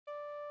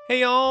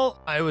Hey y'all,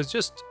 I was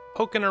just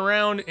poking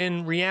around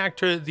in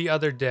Reaktor the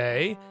other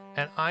day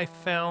and I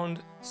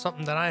found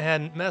something that I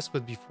hadn't messed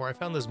with before. I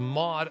found this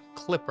mod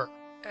clipper.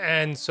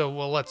 And so,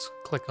 well, let's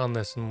click on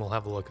this and we'll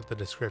have a look at the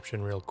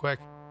description real quick.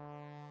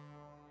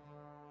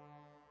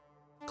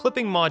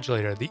 Clipping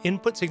modulator. The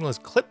input signal is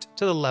clipped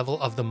to the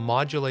level of the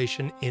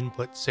modulation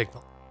input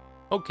signal.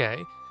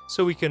 Okay,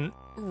 so we can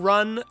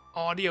run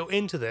audio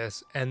into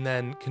this and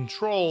then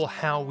control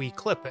how we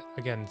clip it.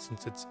 Again,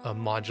 since it's a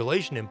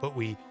modulation input,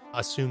 we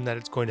assume that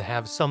it's going to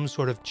have some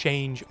sort of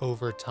change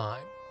over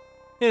time.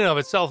 In and of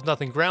itself,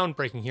 nothing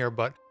groundbreaking here,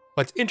 but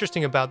what's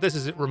interesting about this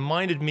is it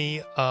reminded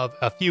me of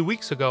a few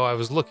weeks ago. I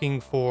was looking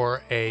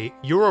for a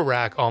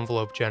Eurorack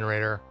envelope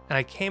generator, and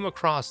I came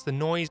across the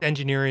noise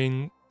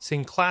engineering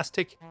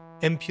Sinclastic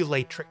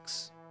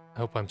Empulatrix. I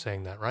hope I'm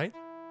saying that right.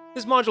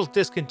 This module's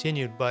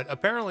discontinued, but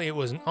apparently it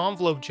was an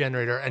envelope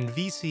generator and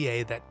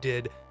VCA that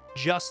did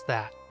just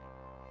that.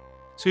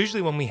 So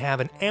usually when we have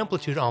an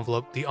amplitude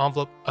envelope, the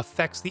envelope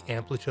affects the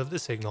amplitude of the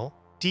signal,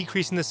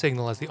 decreasing the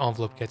signal as the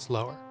envelope gets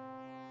lower.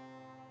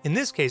 In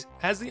this case,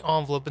 as the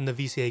envelope in the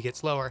VCA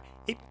gets lower,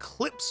 it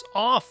clips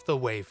off the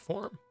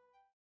waveform.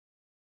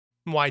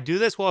 Why do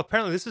this? Well,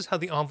 apparently this is how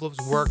the envelopes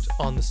worked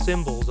on the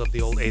cymbals of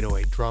the old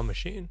 808 drum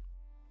machine.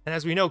 And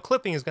as we know,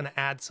 clipping is going to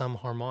add some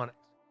harmonics.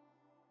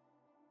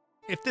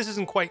 If this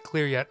isn't quite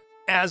clear yet,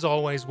 as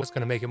always, what's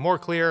going to make it more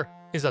clear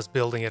is us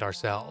building it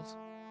ourselves.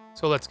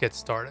 So let's get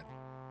started.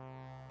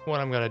 What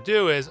I'm going to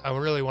do is I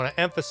really want to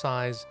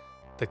emphasize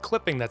the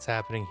clipping that's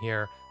happening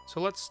here.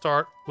 So let's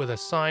start with a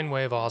sine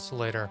wave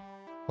oscillator.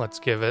 Let's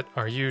give it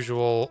our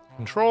usual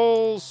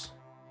controls,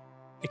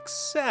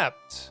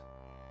 except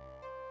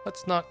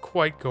let's not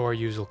quite go our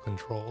usual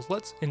controls.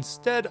 Let's,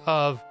 instead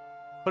of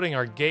putting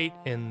our gate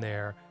in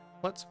there,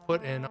 let's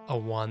put in a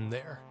 1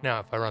 there.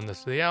 Now, if I run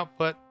this to the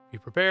output, be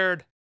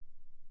prepared.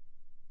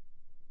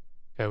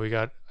 Okay,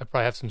 I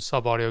probably have some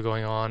sub audio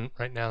going on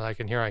right now that I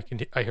can hear.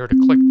 I heard a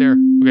click there.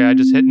 Okay, I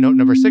just hit note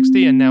number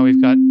 60 and now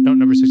we've got note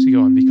number 60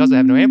 going. Because I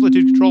have no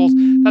amplitude controls,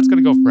 that's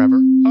gonna go forever.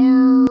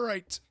 All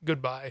right,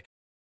 goodbye.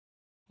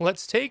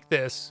 Let's take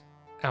this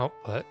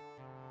output,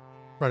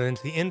 run it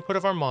into the input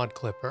of our mod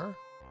clipper,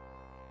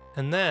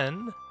 and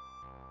then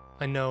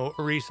I know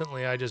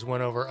recently I just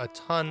went over a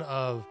ton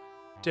of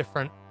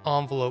different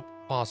envelope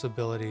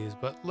possibilities,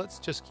 but let's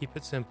just keep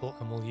it simple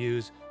and we'll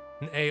use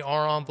an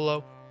AR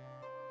envelope.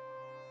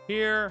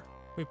 Here,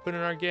 we put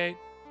in our gate,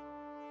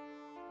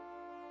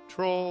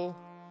 control.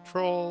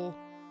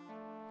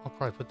 I'll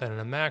probably put that in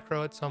a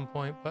macro at some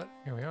point, but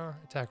here we are,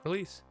 attack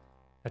release.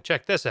 Now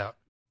check this out.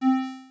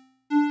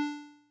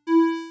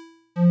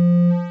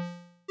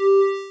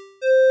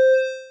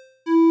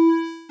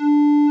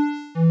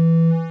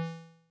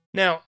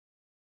 Now,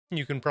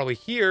 you can probably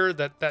hear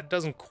that that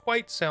doesn't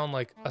quite sound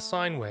like a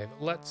sine wave.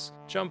 Let's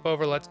jump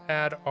over, let's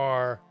add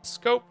our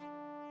scope,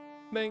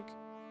 and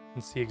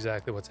see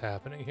exactly what's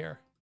happening here.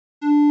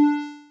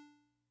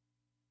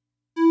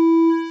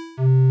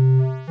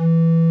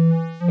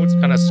 It's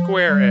kind of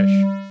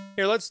square-ish.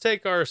 Here, let's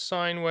take our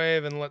sine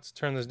wave and let's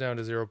turn this down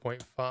to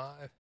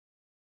 0.5.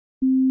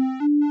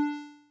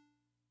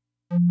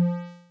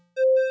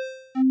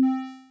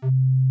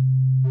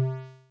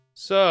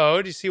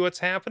 So, do you see what's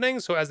happening?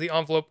 So as the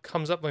envelope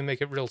comes up, we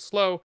make it real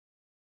slow.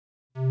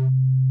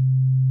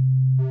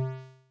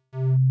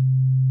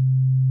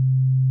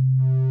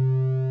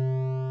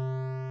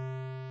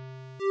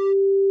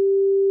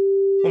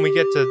 When we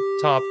get to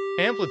top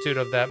amplitude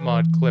of that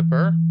mod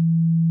clipper,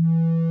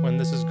 when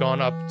this has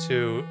gone up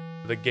to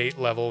the gate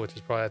level, which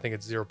is probably, I think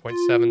it's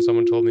 0.7,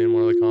 someone told me in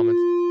one of the comments.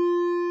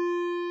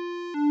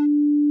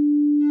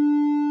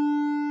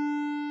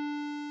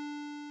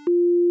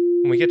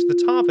 When we get to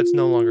the top, it's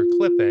no longer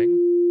clipping.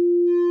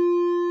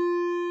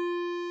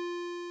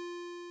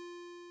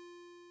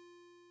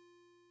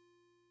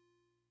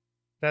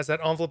 And as that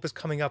envelope is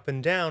coming up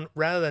and down,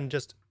 rather than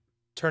just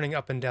turning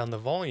up and down the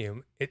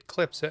volume, it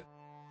clips it.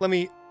 Let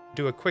me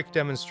do a quick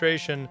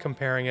demonstration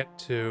comparing it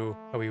to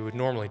how we would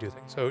normally do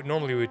things. So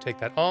normally we would take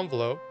that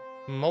envelope,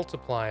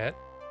 multiply it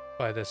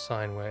by this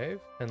sine wave,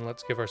 and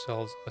let's give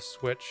ourselves a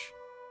switch.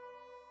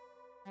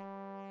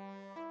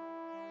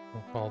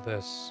 We'll call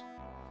this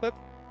clip.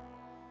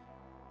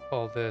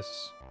 Call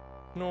this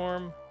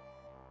norm.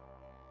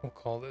 We'll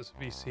call this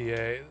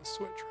VCA, the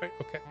switch, right?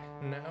 Okay,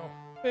 now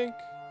pink.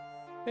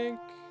 In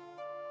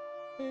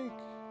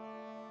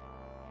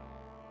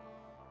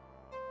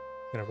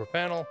upper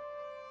panel.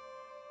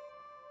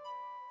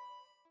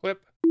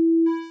 Clip.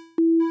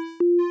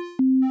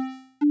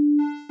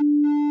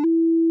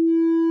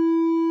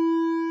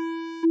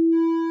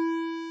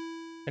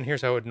 And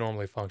here's how it would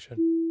normally function,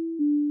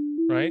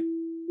 right?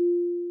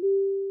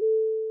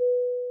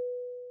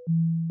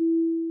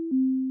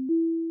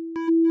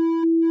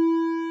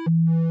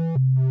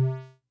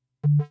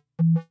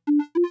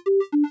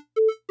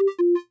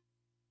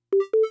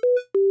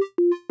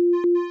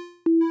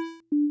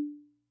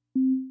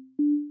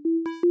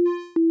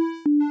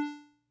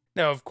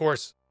 Now, of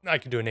course, I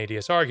could do an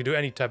ADSR, I could do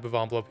any type of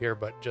envelope here,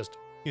 but just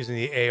using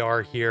the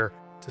AR here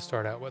to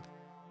start out with.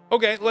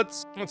 Okay,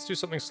 let's do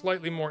something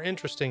slightly more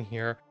interesting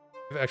here.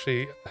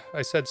 Actually,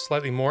 I said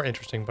slightly more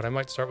interesting, but I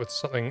might start with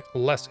something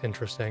less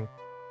interesting.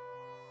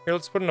 Here,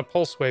 let's put in a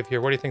pulse wave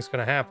here. What do you think's going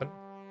to happen?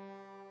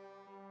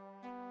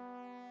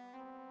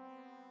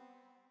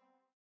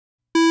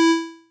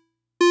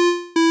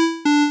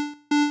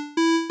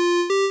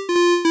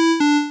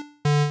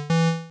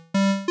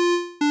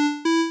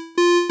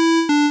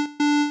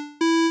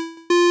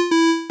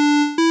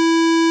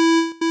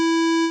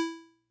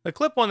 The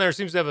clip one there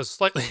seems to have a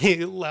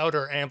slightly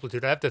louder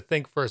amplitude. I have to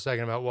think for a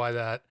second about why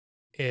that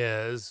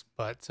is,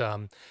 but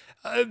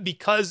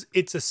because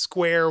it's a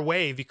square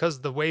wave,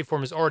 because the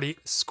waveform is already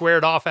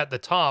squared off at the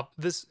top,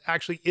 this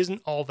actually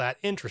isn't all that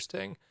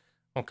interesting,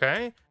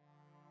 okay?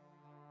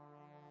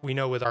 We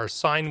know with our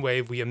sine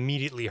wave, we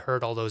immediately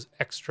heard all those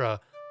extra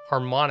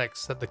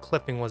harmonics that the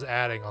clipping was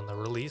adding on the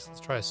release. Let's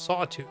try a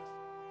sawtooth.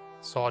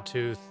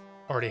 Sawtooth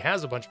already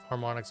has a bunch of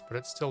harmonics, but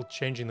it's still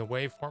changing the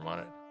waveform on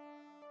it.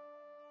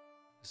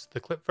 This is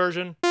the clip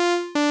version.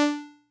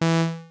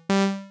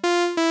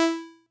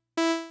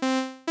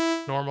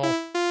 Normal.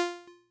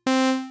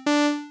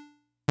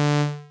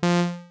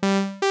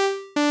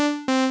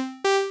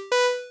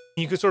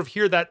 You can sort of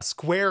hear that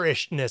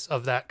squarishness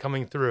of that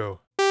coming through.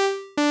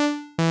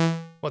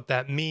 What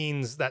that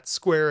means, that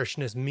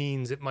squarishness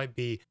means it might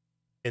be,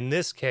 in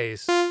this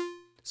case,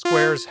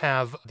 squares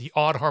have the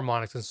odd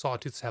harmonics and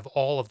sawtooths have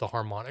all of the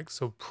harmonics.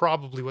 So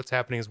probably what's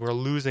happening is we're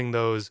losing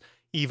those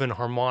even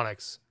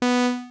harmonics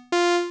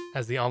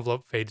as the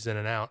envelope fades in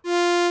and out.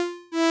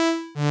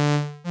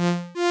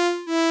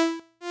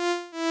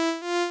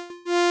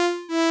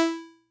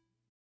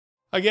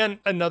 Again,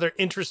 another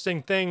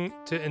interesting thing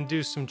to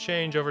induce some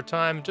change over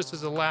time. Just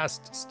as a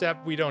last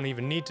step, we don't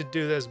even need to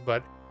do this,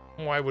 but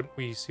why wouldn't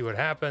we see what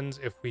happens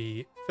if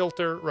we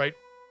filter, right?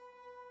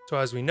 So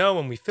as we know,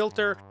 when we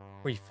filter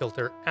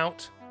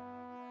out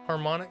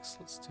harmonics.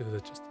 Let's do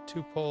just the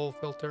 2-pole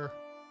filter.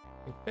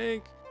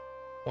 Big.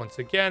 Once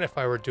again, if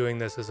I were doing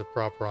this as a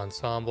proper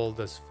ensemble,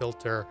 this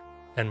filter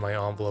and my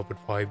envelope would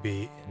probably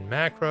be in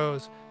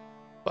macros,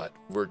 but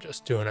we're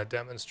just doing a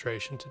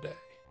demonstration today.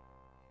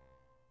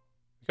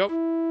 Go.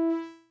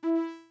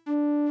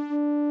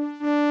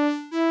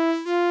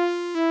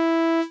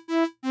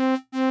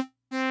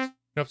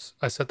 Oops,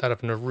 I set that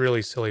up in a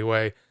really silly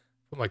way.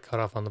 Put my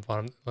cutoff on the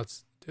bottom.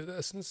 Let's do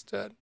this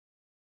instead.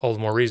 All the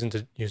more reason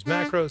to use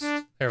macros.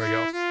 There we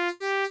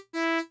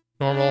go.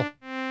 Normal.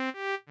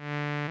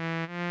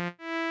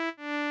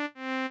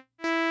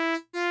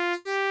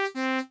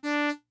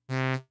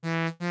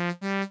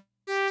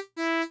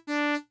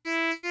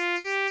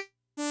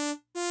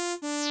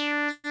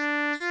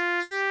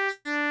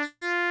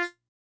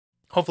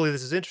 Hopefully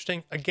this is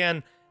interesting.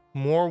 Again,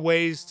 more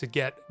ways to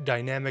get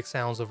dynamic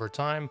sounds over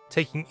time,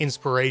 taking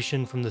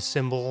inspiration from the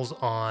cymbals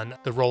on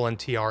the Roland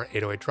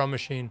TR-808 drum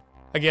machine.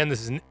 Again,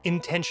 this is an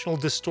intentional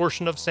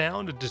distortion of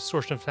sound, a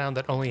distortion of sound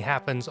that only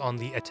happens on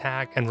the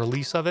attack and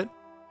release of it,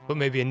 but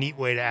maybe a neat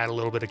way to add a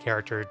little bit of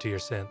character to your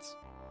synths.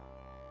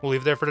 We'll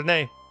leave it there for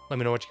today. Let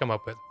me know what you come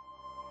up with.